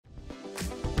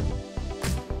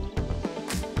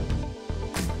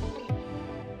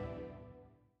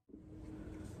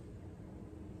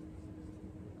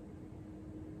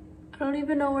don't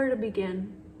even know where to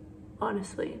begin,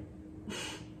 honestly.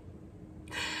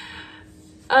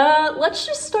 Let's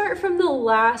just start from the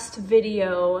last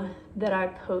video that I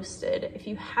posted. If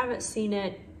you haven't seen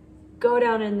it, go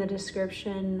down in the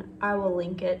description. I will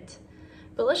link it.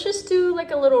 But let's just do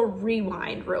like a little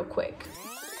rewind real quick.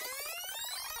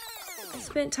 I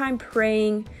spent time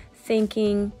praying,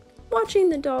 thinking, watching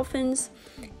the dolphins,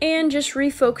 and just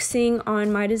refocusing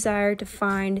on my desire to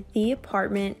find the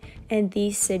apartment and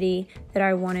the city that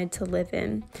I wanted to live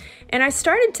in. And I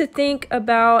started to think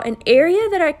about an area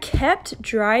that I kept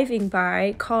driving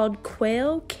by called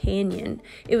Quail Canyon.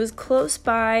 It was close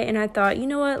by, and I thought, you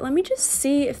know what, let me just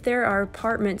see if there are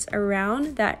apartments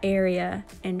around that area.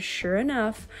 And sure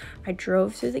enough, I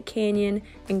drove through the canyon,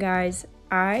 and guys,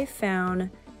 I found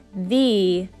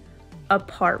the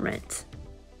apartment.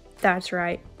 That's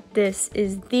right, this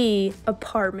is the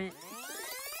apartment.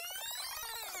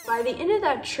 By the end of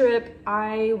that trip,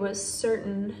 I was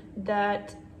certain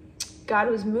that God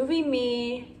was moving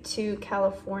me to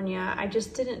California. I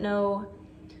just didn't know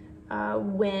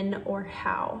when or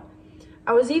how.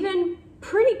 I was even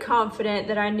pretty confident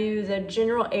that I knew the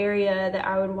general area that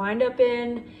I would wind up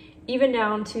in, even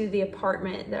down to the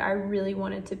apartment that I really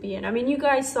wanted to be in. I mean, you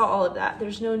guys saw all of that.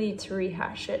 There's no need to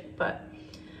rehash it, but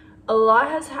a lot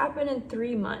has happened in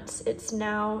 3 months. It's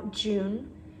now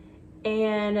June,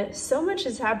 and so much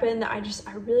has happened that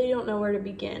I really don't know where to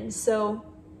begin. So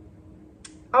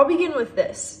I'll begin with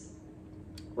this.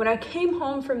 When I came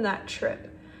home from that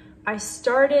trip, I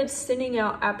started sending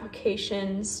out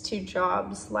applications to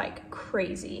jobs like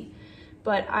crazy,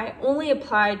 but I only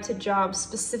applied to jobs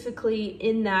specifically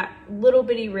in that little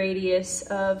bitty radius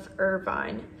of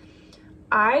Irvine.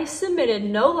 I submitted,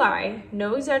 no lie,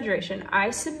 no exaggeration,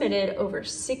 I submitted over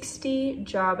 60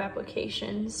 job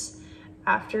applications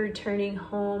after returning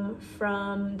home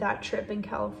from that trip in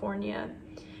California.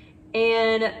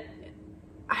 And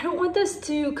I don't want this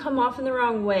to come off in the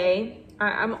wrong way.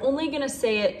 I'm only gonna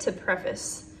say it to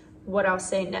preface what I'll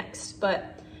say next,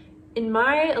 but in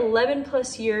my 11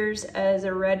 plus years as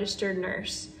a registered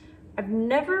nurse, I've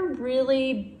never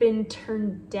really been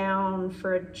turned down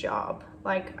for a job.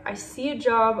 Like, I see a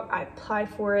job, I apply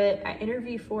for it, I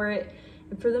interview for it,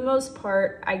 and for the most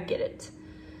part, I get it.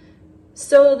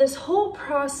 So this whole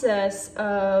process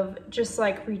of just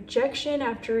like rejection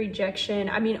after rejection,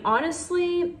 I mean,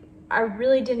 honestly, I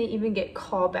really didn't even get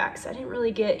callbacks. I didn't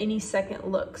really get any second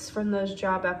looks from those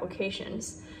job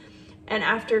applications. And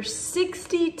after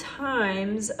 60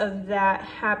 times of that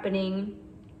happening,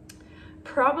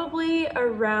 probably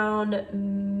around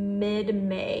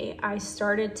mid-May, I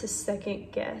started to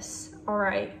second guess. All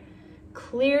right,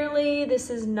 clearly this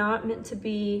is not meant to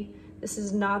be. This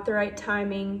is not the right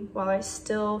timing. While I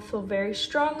still feel very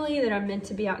strongly that I'm meant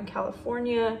to be out in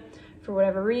California, for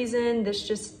whatever reason, this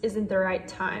just isn't the right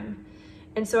time.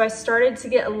 And so I started to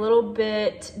get a little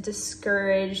bit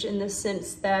discouraged in the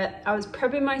sense that I was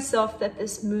prepping myself that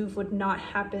this move would not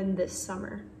happen this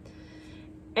summer.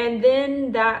 And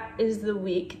then that is the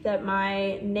week that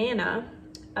my Nana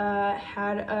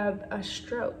had a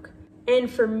stroke. And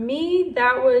for me,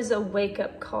 that was a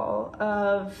wake-up call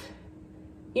of,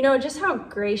 you know, just how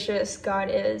gracious God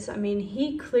is. I mean,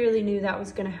 he clearly knew that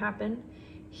was gonna happen.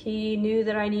 He knew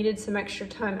that I needed some extra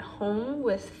time at home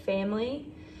with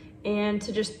family and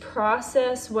to just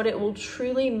process what it will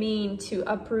truly mean to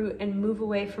uproot and move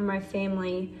away from my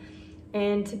family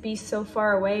and to be so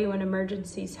far away when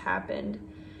emergencies happened.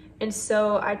 And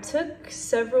so I took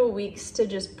several weeks to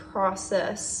just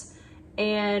process,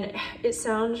 and it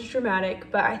sounds dramatic,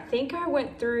 but I think I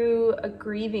went through a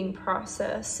grieving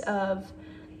process of,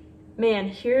 man,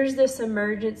 here's this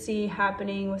emergency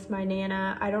happening with my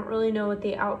Nana. I don't really know what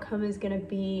the outcome is gonna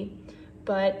be,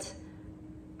 but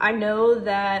I know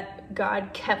that God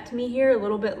kept me here a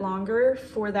little bit longer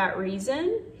for that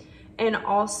reason, and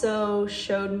also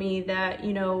showed me that,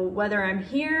 you know, whether I'm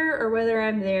here or whether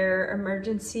I'm there,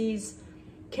 emergencies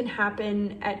can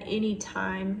happen at any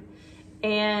time.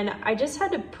 And I just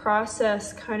had to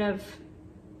process kind of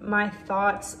my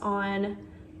thoughts on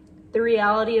the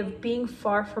reality of being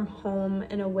far from home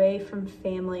and away from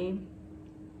family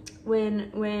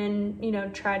when you know,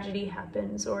 tragedy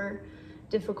happens or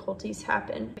difficulties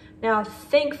happen. Now,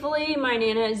 thankfully, my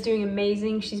Nana is doing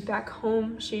amazing. She's back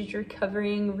home. She's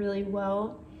recovering really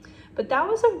well. But that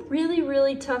was a really,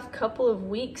 really tough couple of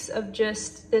weeks of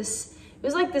just this, it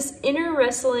was like this inner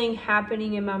wrestling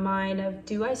happening in my mind of,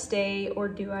 do I stay or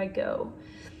do I go?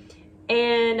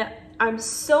 And I'm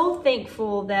so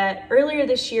thankful that earlier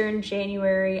this year in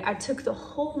January, I took the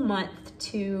whole month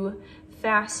to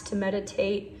fast, to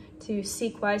meditate, to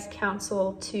seek wise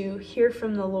counsel, to hear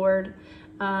from the Lord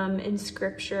in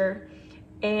scripture.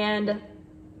 And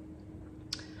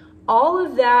all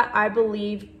of that, I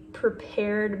believe,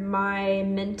 prepared my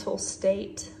mental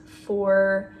state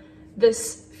for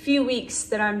this few weeks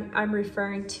that I'm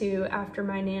referring to after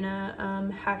my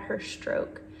Nana had her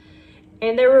stroke.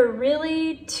 And there were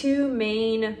really two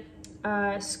main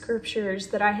scriptures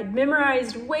that I had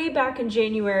memorized way back in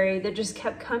January that just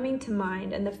kept coming to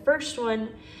mind. And the first one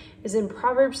is in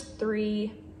Proverbs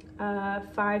 3,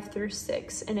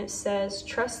 5-6, and it says,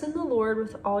 "Trust in the Lord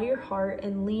with all your heart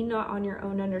and lean not on your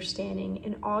own understanding.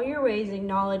 In all your ways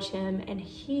acknowledge him, and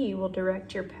he will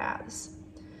direct your paths."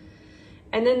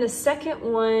 And then the second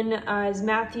one is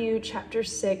Matthew chapter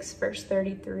 6, verse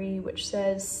 33, which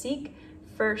says, "Seek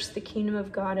first the kingdom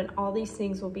of God, and all these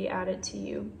things will be added to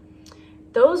you."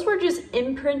 Those were just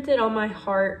imprinted on my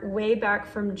heart way back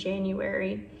from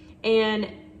January. And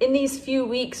in these few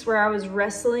weeks where I was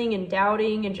wrestling and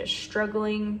doubting and just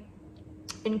struggling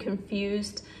and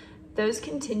confused, those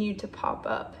continued to pop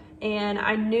up. And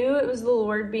I knew it was the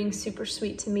Lord being super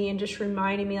sweet to me and just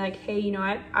reminding me like, hey, you know,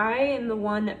 I am the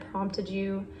one that prompted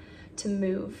you to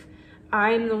move.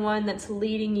 I am the one that's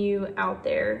leading you out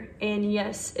there. And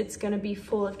yes, it's going to be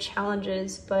full of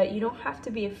challenges, but you don't have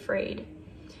to be afraid.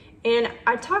 And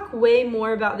I talk way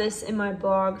more about this in my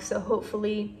blog, so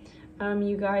hopefully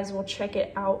you guys will check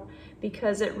it out,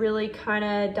 because it really kind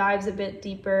of dives a bit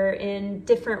deeper in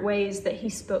different ways that he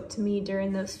spoke to me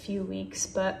during those few weeks.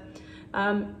 But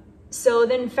so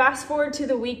then fast forward to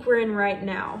the week we're in right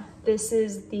now. This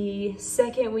is the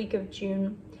second week of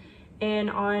June.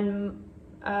 And on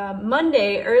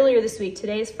Monday, earlier this week,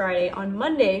 today is Friday, on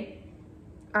Monday,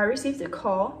 I received a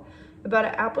call about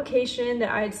an application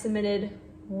that I had submitted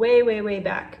way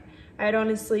back. I had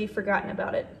honestly forgotten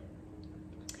about it.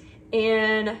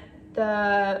 And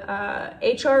the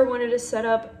HR wanted to set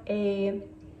up a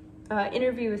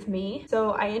interview with me. So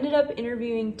I ended up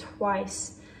interviewing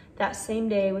twice that same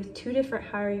day with two different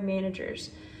hiring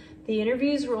managers. The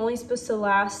interviews were only supposed to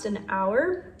last an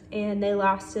hour, and they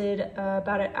lasted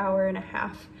about an hour and a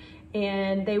half.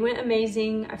 And they went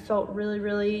amazing. I felt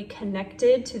really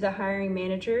connected to the hiring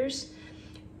managers.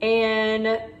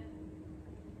 And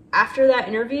after that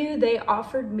interview, they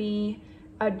offered me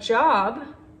a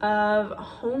job of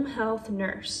home health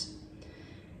nurse.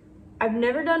 I've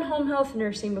never done home health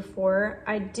nursing before.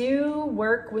 I do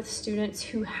work with students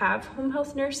who have home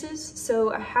health nurses,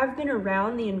 so I have been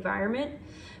around the environment,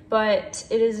 but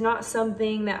it is not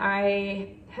something that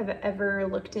I have ever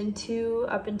looked into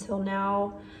up until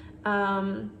now.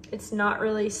 It's not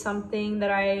really something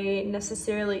that I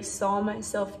necessarily saw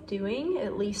myself doing,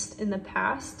 at least in the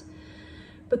past.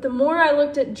 But the more I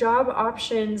looked at job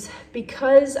options,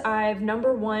 because I've,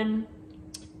 number one,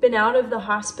 been out of the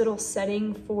hospital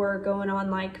setting for going on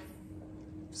like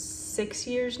 6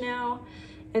 years now,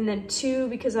 and then two,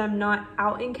 because I'm not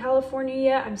out in California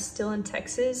yet, I'm still in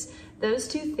Texas. Those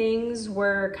two things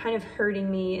were kind of hurting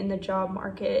me in the job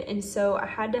market. And so I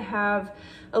had to have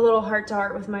a little heart to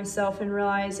heart with myself and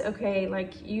realize, okay,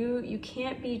 like you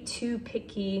can't be too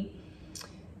picky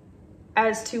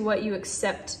as to what you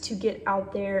accept to get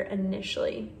out there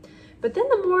initially. But then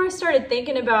the more I started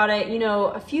thinking about it, you know,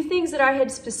 a few things that I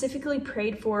had specifically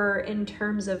prayed for in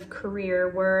terms of career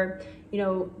were, you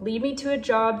know, lead me to a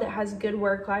job that has good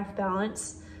work-life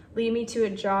balance, lead me to a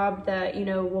job that, you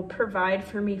know, will provide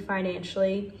for me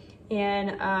financially,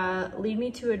 and lead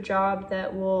me to a job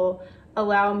that will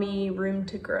allow me room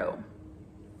to grow.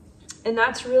 And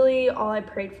that's really all I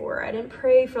prayed for. I didn't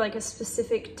pray for like a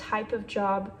specific type of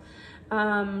job.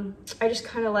 I just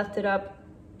kind of left it up,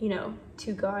 you know,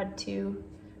 to God to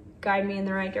guide me in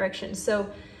the right direction. So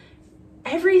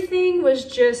everything was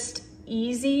just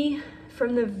easy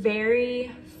from the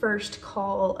very first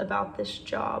call about this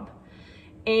job.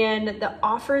 And the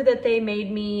offer that they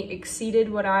made me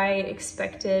exceeded what I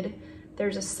expected.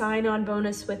 There's a sign-on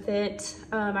bonus with it.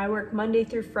 I work Monday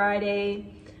through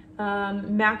Friday,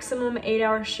 maximum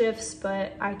 8-hour shifts,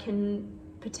 but I can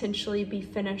potentially be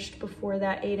finished before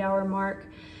that 8-hour mark.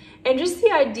 And just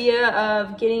the idea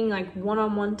of getting like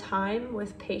one-on-one time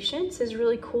with patients is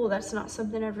really cool. That's not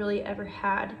something I've really ever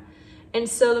had. And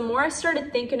so the more I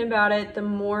started thinking about it, the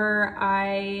more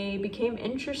I became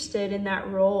interested in that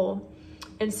role.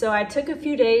 And so I took a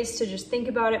few days to just think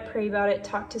about it, pray about it,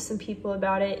 talk to some people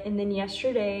about it. And then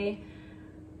yesterday,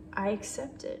 I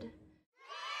accepted.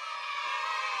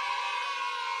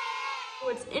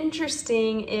 What's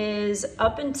interesting is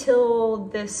up until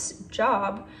this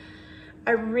job,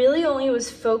 I really only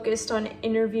was focused on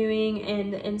interviewing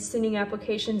and sending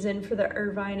applications in for the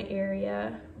Irvine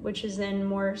area, which is in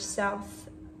more South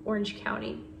Orange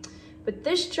County. But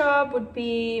this job would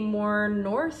be more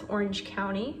North Orange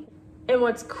County. And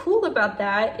what's cool about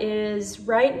that is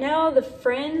right now, the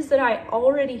friends that I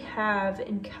already have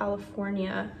in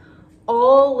California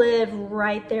all live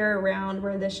right there around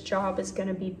where this job is going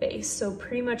to be based. So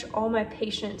pretty much all my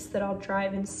patients that I'll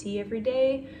drive and see every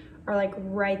day are like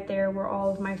right there where all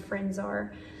of my friends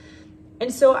are.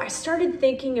 And so I started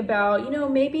thinking about, you know,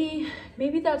 maybe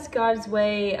that's God's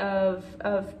way of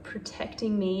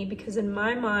protecting me, because in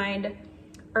my mind,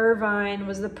 Irvine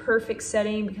was the perfect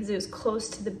setting because it was close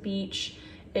to the beach.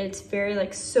 It's very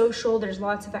like social. There's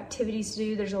lots of activities to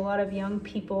do. There's a lot of young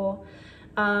people.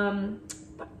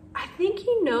 But I think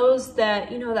he knows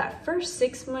that, you know, that first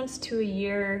 6 months to a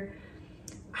year,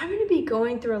 I'm going to be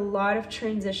going through a lot of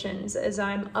transitions as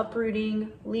I'm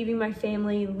uprooting, leaving my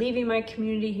family, leaving my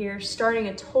community here, starting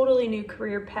a totally new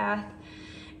career path.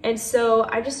 And so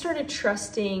I just started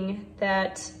trusting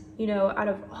that, you know, out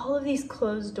of all of these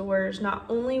closed doors, not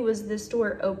only was this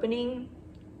door opening,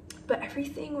 but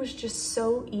everything was just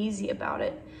so easy about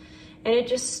it. And it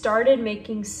just started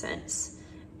making sense.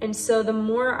 And so the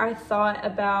more I thought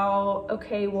about,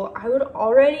 okay, well, I would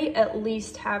already at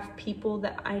least have people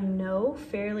that I know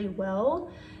fairly well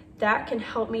that can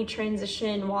help me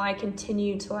transition while I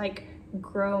continue to like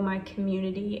grow my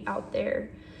community out there.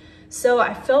 So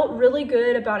I felt really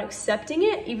good about accepting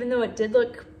it, even though it did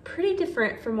look pretty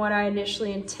different from what I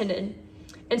initially intended.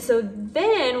 And so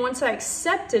then once I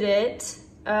accepted it,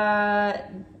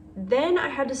 then I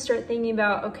had to start thinking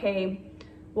about, okay,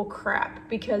 well, crap,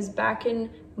 because back in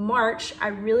March, I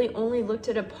really only looked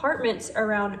at apartments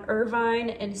around Irvine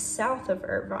and south of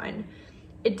Irvine.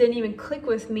 It didn't even click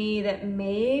with me that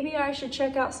maybe I should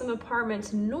check out some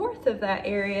apartments north of that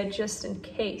area just in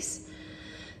case.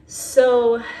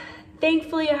 So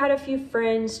thankfully, I had a few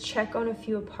friends check on a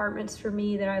few apartments for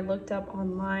me that I looked up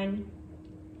online.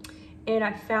 And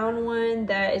I found one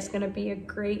that is gonna be a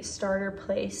great starter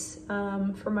place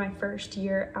for my first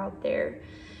year out there.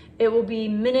 It will be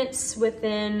minutes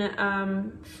within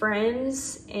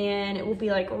Friends, and it will be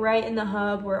like right in the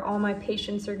hub where all my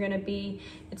patients are gonna be.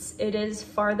 It is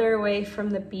farther away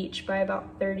from the beach by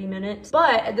about 30 minutes,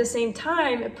 but at the same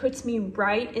time, it puts me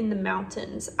right in the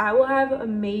mountains. I will have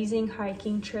amazing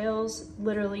hiking trails,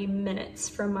 literally minutes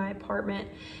from my apartment.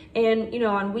 And you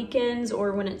know, on weekends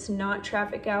or when it's not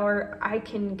traffic hour, I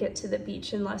can get to the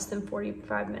beach in less than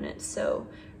 45 minutes. So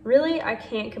really, I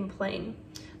can't complain.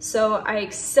 So I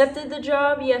accepted the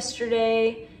job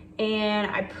yesterday and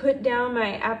I put down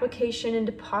my application and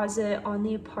deposit on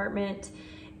the apartment.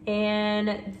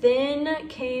 And then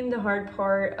came the hard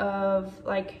part of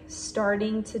like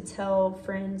starting to tell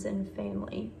friends and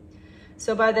family.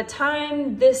 So by the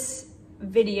time this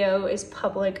video is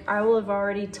public, I will have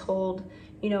already told,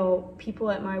 you know, people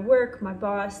at my work, my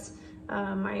boss,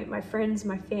 my friends,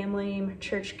 my family, my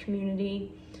church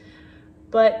community.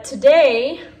 But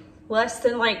today, less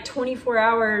than like 24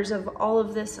 hours of all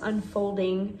of this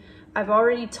unfolding, I've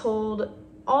already told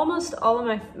almost all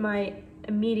of my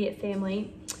immediate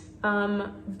family,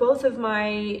 both of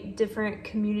my different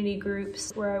community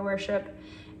groups where I worship,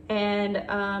 and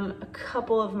a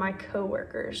couple of my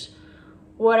coworkers.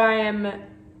 What I am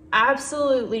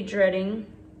absolutely dreading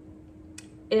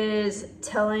is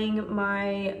telling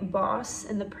my boss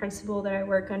and the principal that I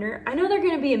work under. I know they're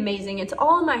gonna be amazing. It's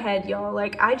all in my head, y'all.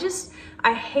 Like,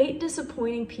 I hate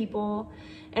disappointing people,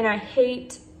 and I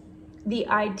hate the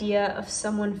idea of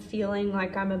someone feeling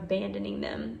like I'm abandoning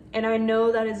them. And I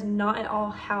know that is not at all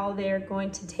how they're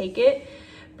going to take it,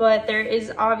 but there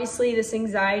is obviously this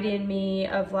anxiety in me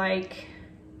of like,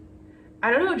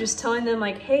 I don't know, just telling them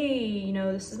like, hey, you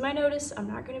know, this is my notice. I'm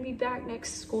not gonna be back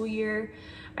next school year.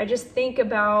 I just think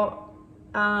about,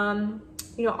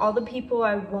 you know, all the people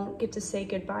I won't get to say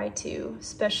goodbye to,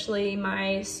 especially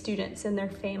my students and their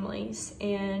families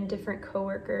and different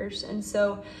coworkers. And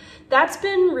so that's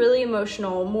been really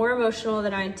emotional, more emotional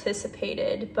than I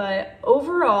anticipated. But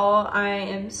overall, I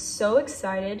am so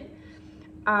excited.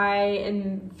 I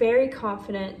am very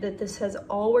confident that this has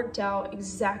all worked out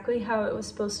exactly how it was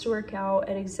supposed to work out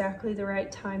at exactly the right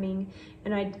timing.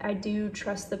 And I do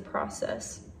trust the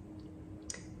process.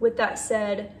 With that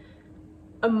said,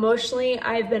 emotionally,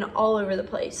 I've been all over the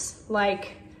place.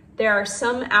 Like, there are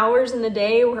some hours in the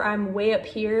day where I'm way up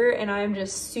here and I'm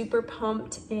just super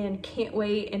pumped and can't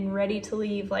wait and ready to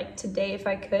leave like today if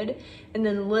I could. And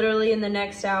then literally in the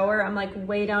next hour, I'm like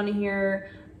way down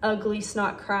here, ugly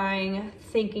snot crying,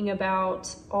 thinking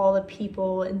about all the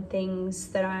people and things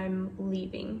that I'm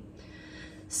leaving.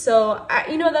 So,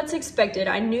 you know, that's expected.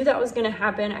 I knew that was gonna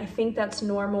happen. I think that's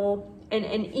normal.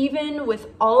 And even with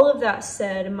all of that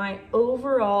said, my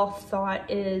overall thought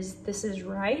is this is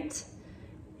right.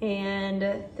 And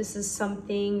this is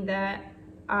something that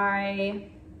I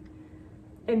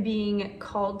am being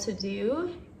called to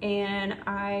do, and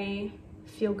I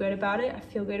feel good about it. I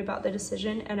feel good about the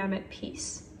decision, and I'm at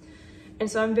peace. And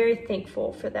so I'm very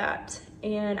thankful for that.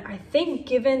 And I think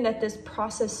given that this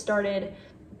process started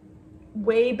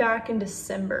way back in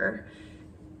December,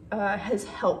 has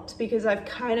helped, because I've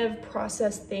kind of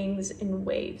processed things in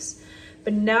waves.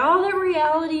 But now that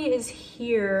reality is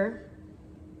here,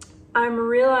 I'm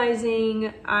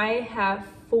realizing I have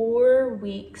 4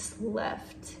 weeks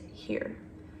left here,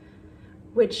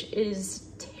 which is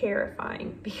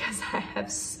terrifying because I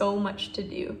have so much to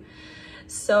do.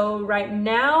 So right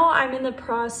now I'm in the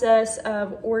process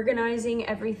of organizing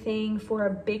everything for a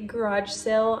big garage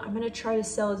sale. I'm gonna try to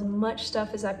sell as much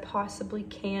stuff as I possibly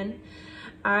can.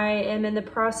 I am in the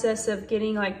process of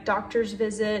getting like doctor's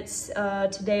visits.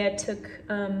 Today I took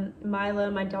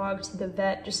Mila, my dog, to the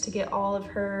vet just to get all of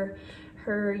her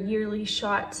yearly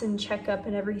shots and checkup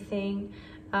and everything.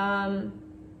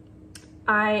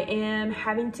 I am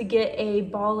having to get a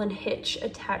ball and hitch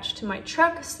attached to my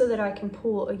truck so that I can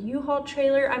pull a U-Haul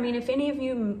trailer. I mean, if any of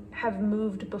you have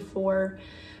moved before,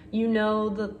 you know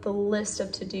that the list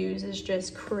of to-dos is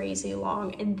just crazy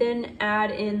long. And then add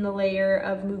in the layer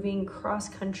of moving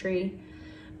cross-country,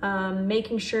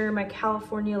 making sure my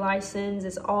California license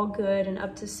is all good and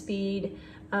up to speed.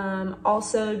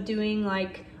 Also doing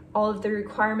like all of the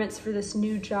requirements for this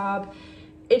new job.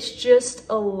 It's just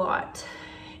a lot.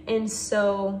 And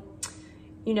so,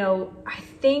 you know, I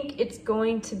think it's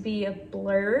going to be a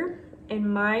blur.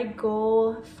 And my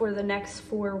goal for the next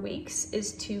 4 weeks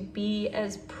is to be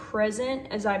as present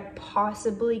as I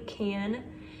possibly can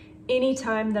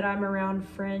anytime that I'm around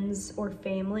friends or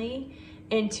family,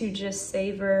 and to just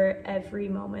savor every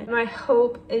moment. My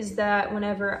hope is that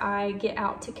whenever I get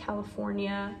out to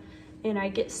California and I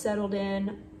get settled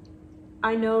in,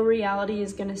 I know reality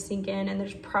is gonna sink in, and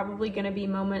there's probably gonna be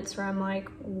moments where I'm like,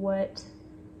 what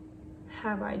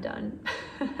have I done?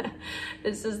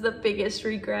 This is the biggest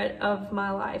regret of my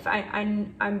life.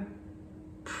 I'm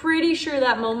pretty sure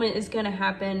that moment is gonna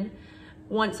happen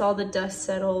once all the dust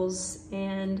settles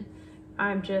and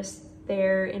I'm just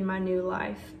there in my new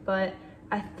life. But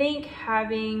I think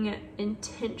having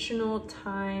intentional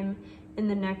time in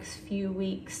the next few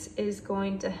weeks is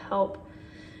going to help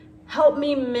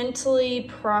me mentally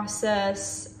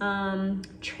process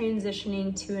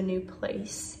transitioning to a new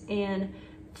place. And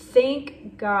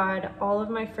thank God all of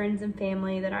my friends and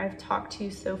family that I've talked to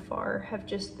so far have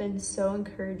just been so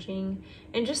encouraging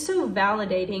and just so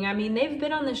validating. I mean, they've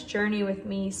been on this journey with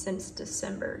me since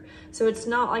December, so it's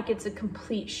not like it's a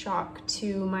complete shock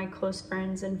to my close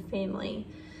friends and family.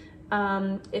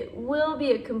 It will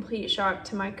be a complete shock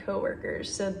to my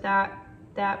coworkers, so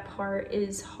that part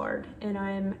is hard, and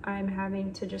I'm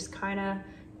having to just kind of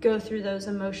go through those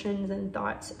emotions and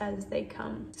thoughts as they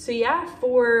come. So yeah,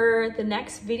 for the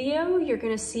next video, you're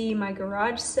gonna see my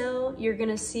garage sale. You're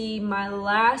gonna see my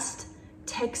last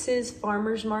Texas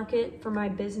farmers market for my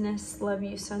business, Love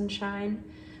You Sunshine,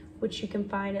 which you can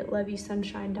find at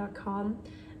loveyousunshine.com.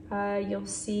 You'll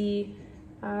see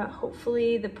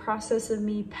hopefully the process of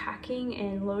me packing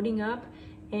and loading up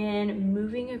and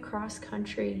moving across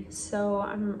country. So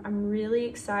I'm really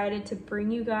excited to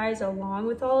bring you guys along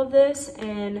with all of this.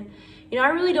 And you know, I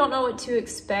really don't know what to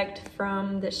expect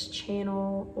from this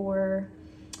channel or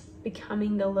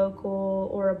becoming the local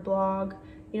or a blog.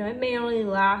 You know, it may only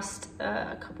last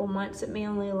a couple months. It may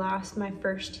only last my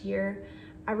first year.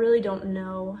 I really don't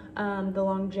know the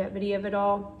longevity of it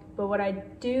all. But what I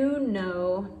do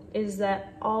know is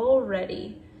that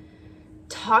already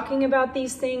talking about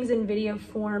these things in video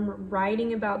form,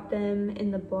 writing about them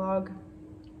in the blog,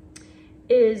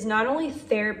 is not only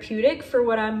therapeutic for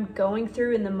what I'm going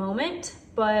through in the moment,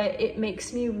 but it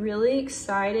makes me really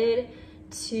excited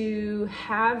to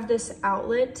have this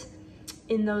outlet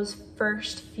in those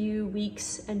first few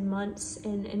weeks and months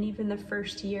and even the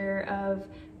first year of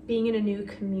being in a new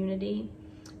community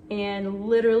and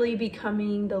literally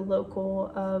becoming the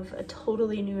local of a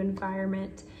totally new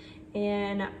environment.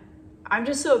 And I'm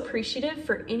just so appreciative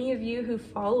for any of you who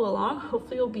follow along.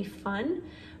 Hopefully it'll be fun.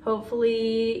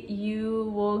 Hopefully you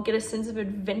will get a sense of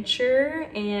adventure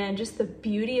and just the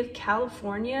beauty of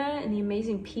California and the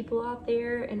amazing people out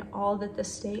there and all that the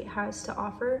state has to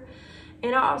offer.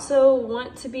 And I also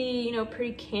want to be, you know,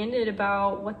 pretty candid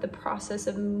about what the process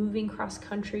of moving cross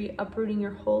country, uprooting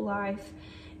your whole life,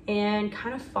 and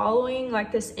kind of following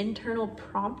like this internal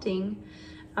prompting.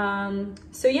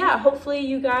 So yeah, hopefully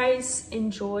you guys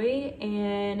enjoy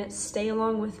and stay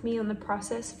along with me on the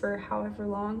process for however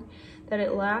long that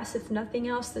it lasts. If nothing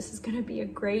else, this is going to be a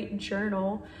great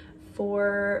journal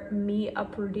for me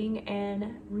uprooting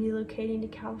and relocating to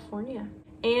California.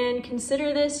 and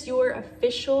consider this your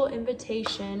official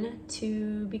invitation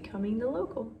to becoming the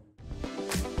local.